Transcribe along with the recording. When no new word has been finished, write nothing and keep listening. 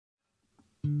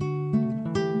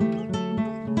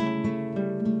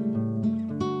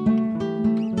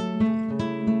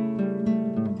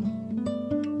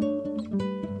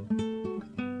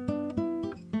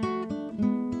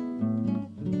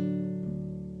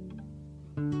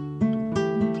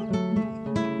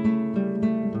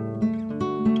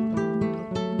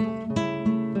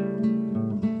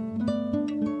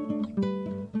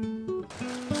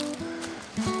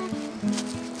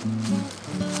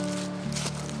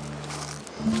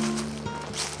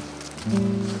Now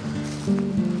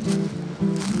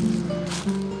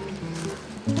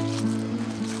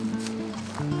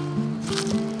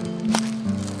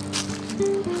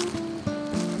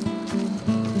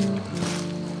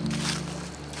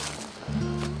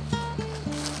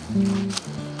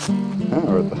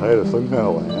we're at the height of some kind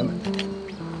of land.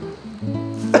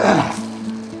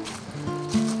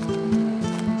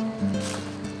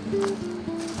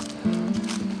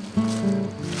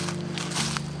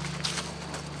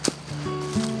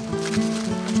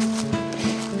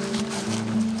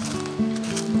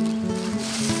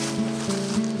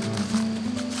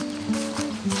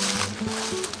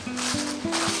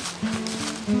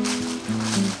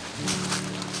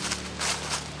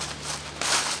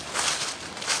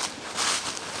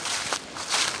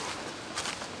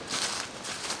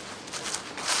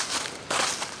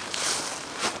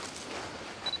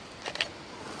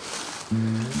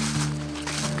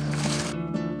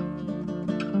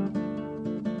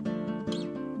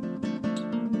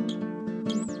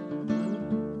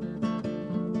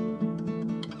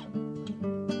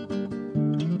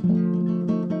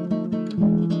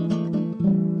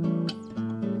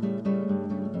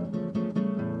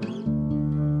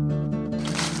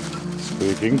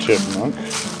 Speaking chipmunk.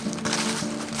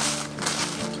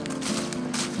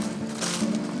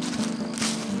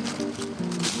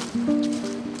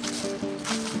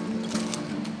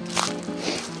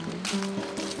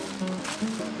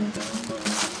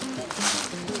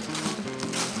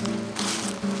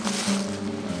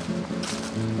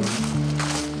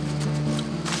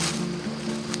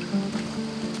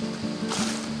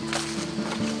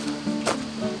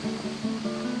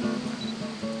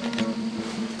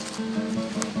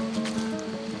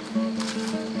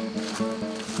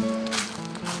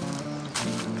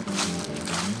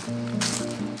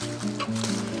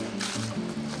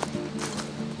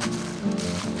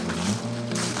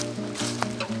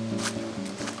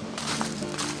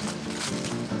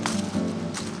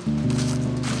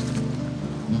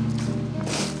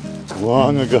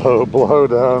 Long ago,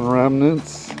 blowdown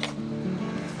remnants,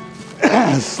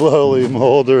 slowly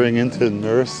moldering into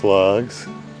nurse logs.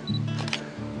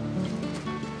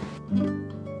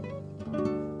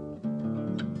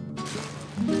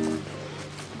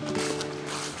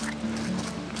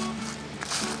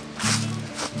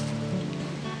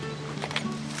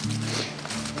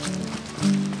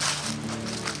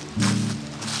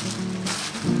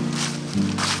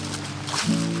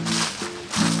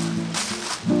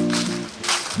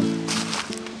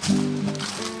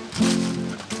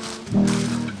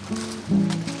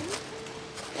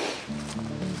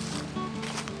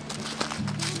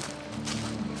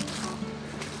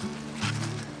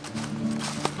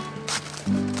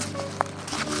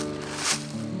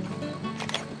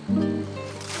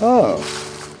 Oh,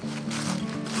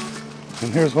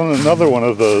 and here's another one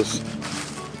of those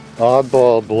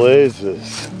oddball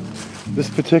blazes. This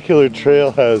particular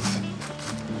trail has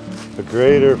a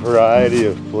greater variety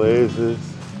of blazes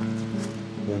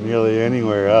than nearly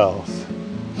anywhere else.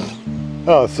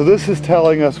 Oh, so this is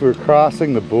telling us we're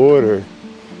crossing the border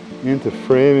into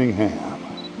Framingham.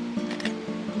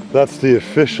 That's the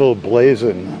official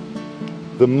blazon,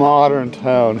 the modern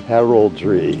town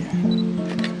heraldry,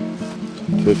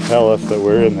 to tell us that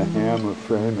we're in the ham of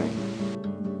framing.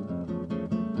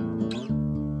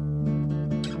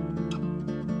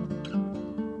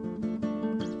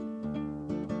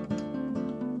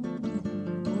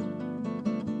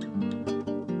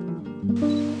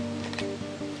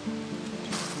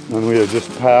 And we have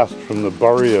just passed from the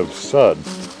Bury of Sud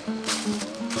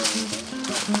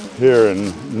here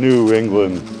in New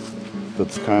England.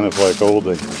 That's kind of like Old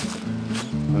England.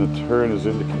 And a turn is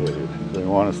indicated. They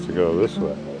want us to go this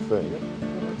way, I think.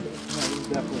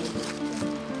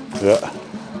 Yeah.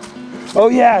 Oh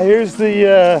yeah, here's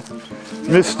the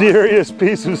mysterious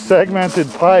piece of segmented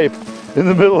pipe in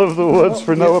the middle of the woods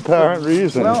for no apparent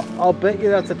reason. Well, I'll bet you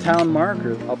that's a town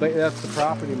marker. I'll bet you that's the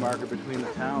property marker between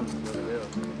the towns. Is what it is.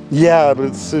 Yeah, but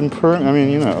it's impermanent. I mean,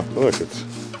 you know, look, it's,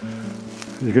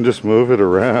 you can just move it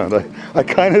around. I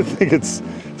kind of think it's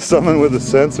someone with a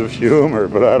sense of humor,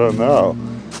 but I don't know.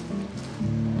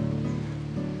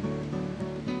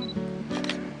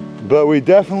 But we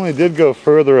definitely did go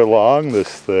further along this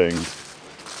thing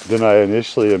than I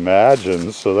initially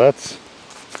imagined, so that's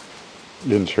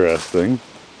interesting.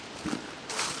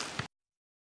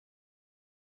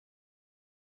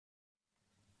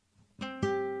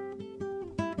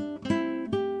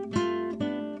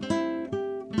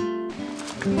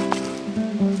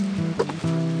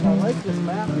 I like this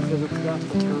map because it's got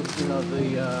the, you know,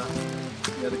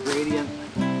 the gradient.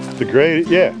 The gradient,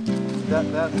 yeah.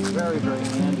 That's very, very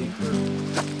handy for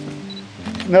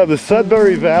Now the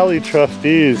Sudbury Valley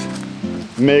trustees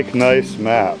make nice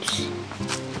maps.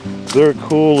 They're a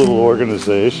cool little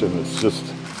organization. It's just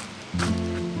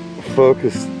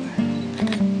focused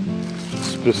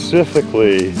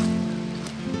specifically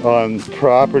on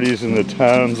properties in the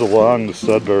towns along the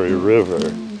Sudbury River.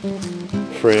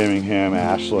 Framingham,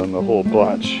 Ashland, the whole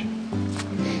bunch.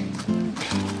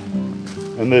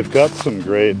 And they've got some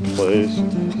great places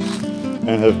and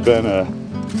have been an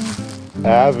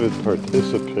avid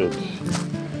participant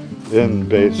in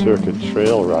Bay Circuit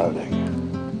trail routing.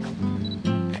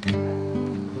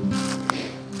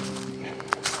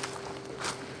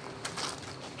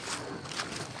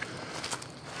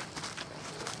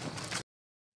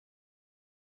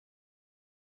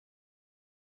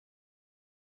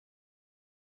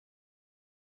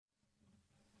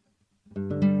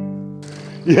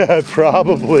 Yeah,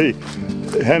 probably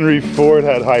Henry Ford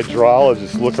had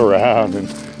hydrologists look around and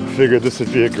figured this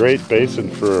would be a great basin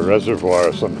for a reservoir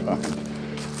of some kind.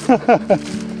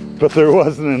 But there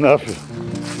wasn't enough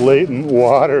latent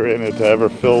water in it to ever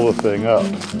fill the thing up.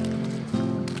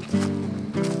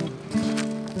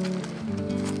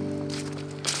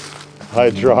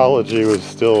 Hydrology was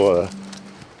still a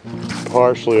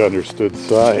partially understood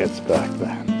science back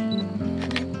then.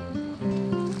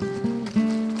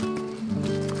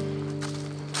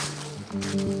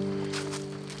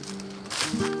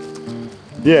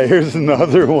 Yeah, here's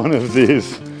another one of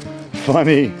these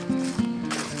funny,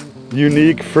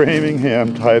 unique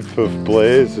Framingham type of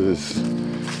blazes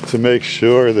to make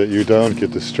sure that you don't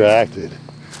get distracted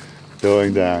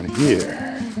going down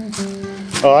here.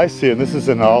 Oh, I see, and this is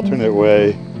an alternate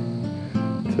way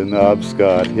to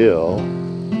Knobscott Hill.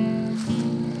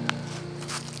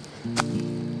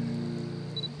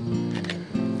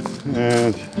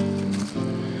 And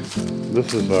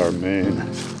this is our main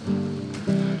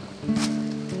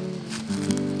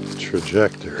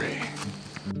trajectory.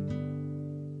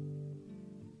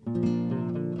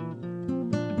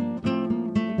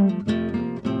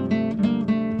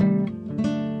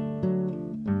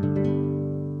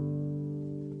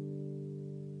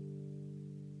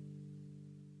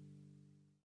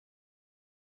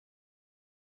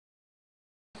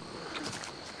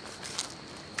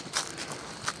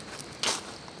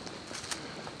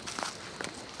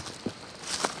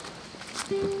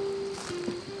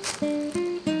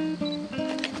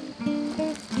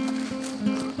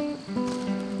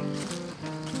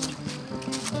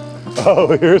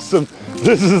 Oh, here's some,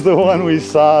 this is the one we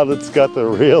saw that's got the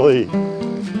really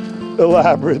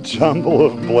elaborate jumble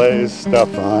of blaze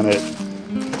stuff on it.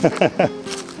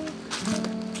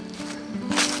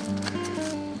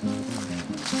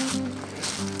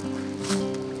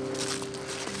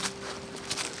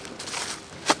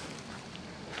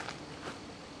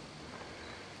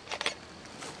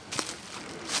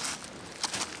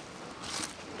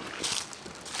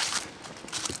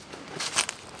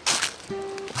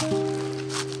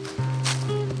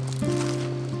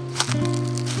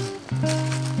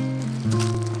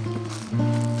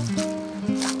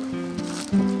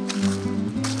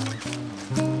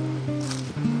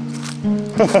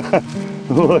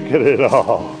 Look at it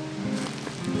all.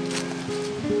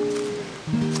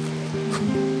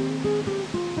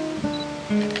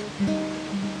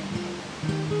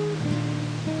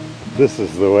 This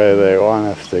is the way they want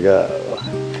us to go.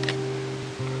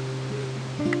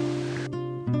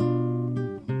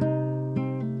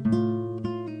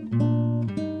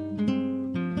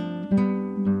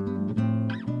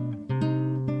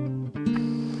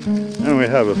 And we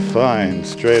have a fine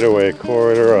straightaway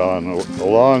corridor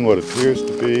along what appears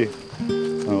to be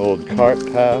an old cart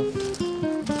path.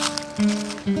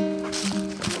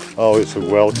 Always a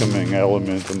welcoming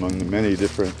element among the many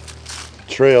different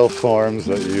trail forms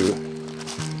that you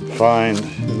find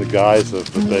in the guise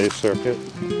of the Bay Circuit.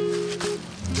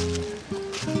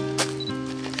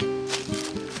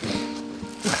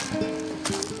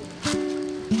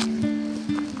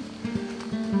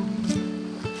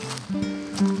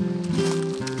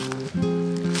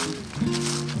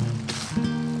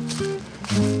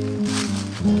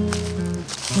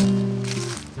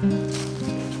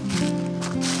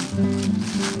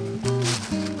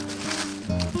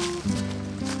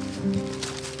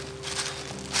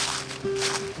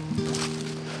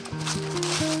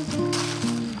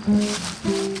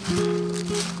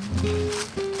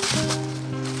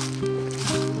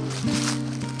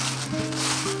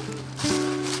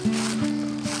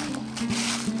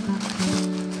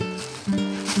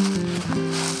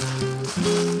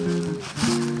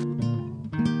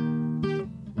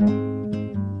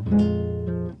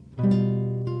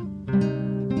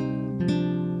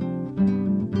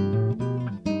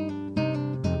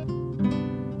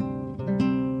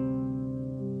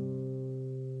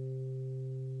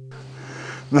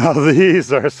 Now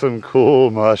these are some cool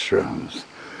mushrooms.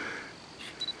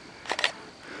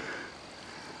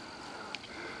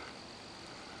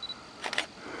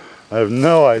 I have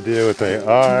no idea what they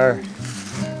are.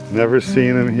 Never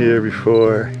seen them here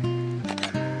before.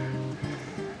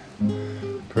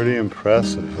 Pretty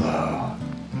impressive though.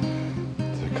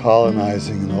 They're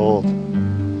colonizing an old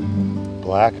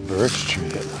black birch tree,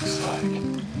 it looks like.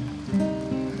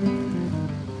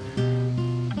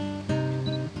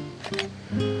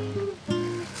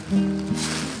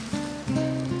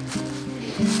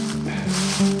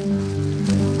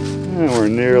 And we're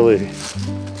nearly at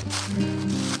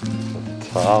the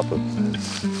top of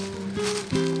this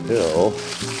hill.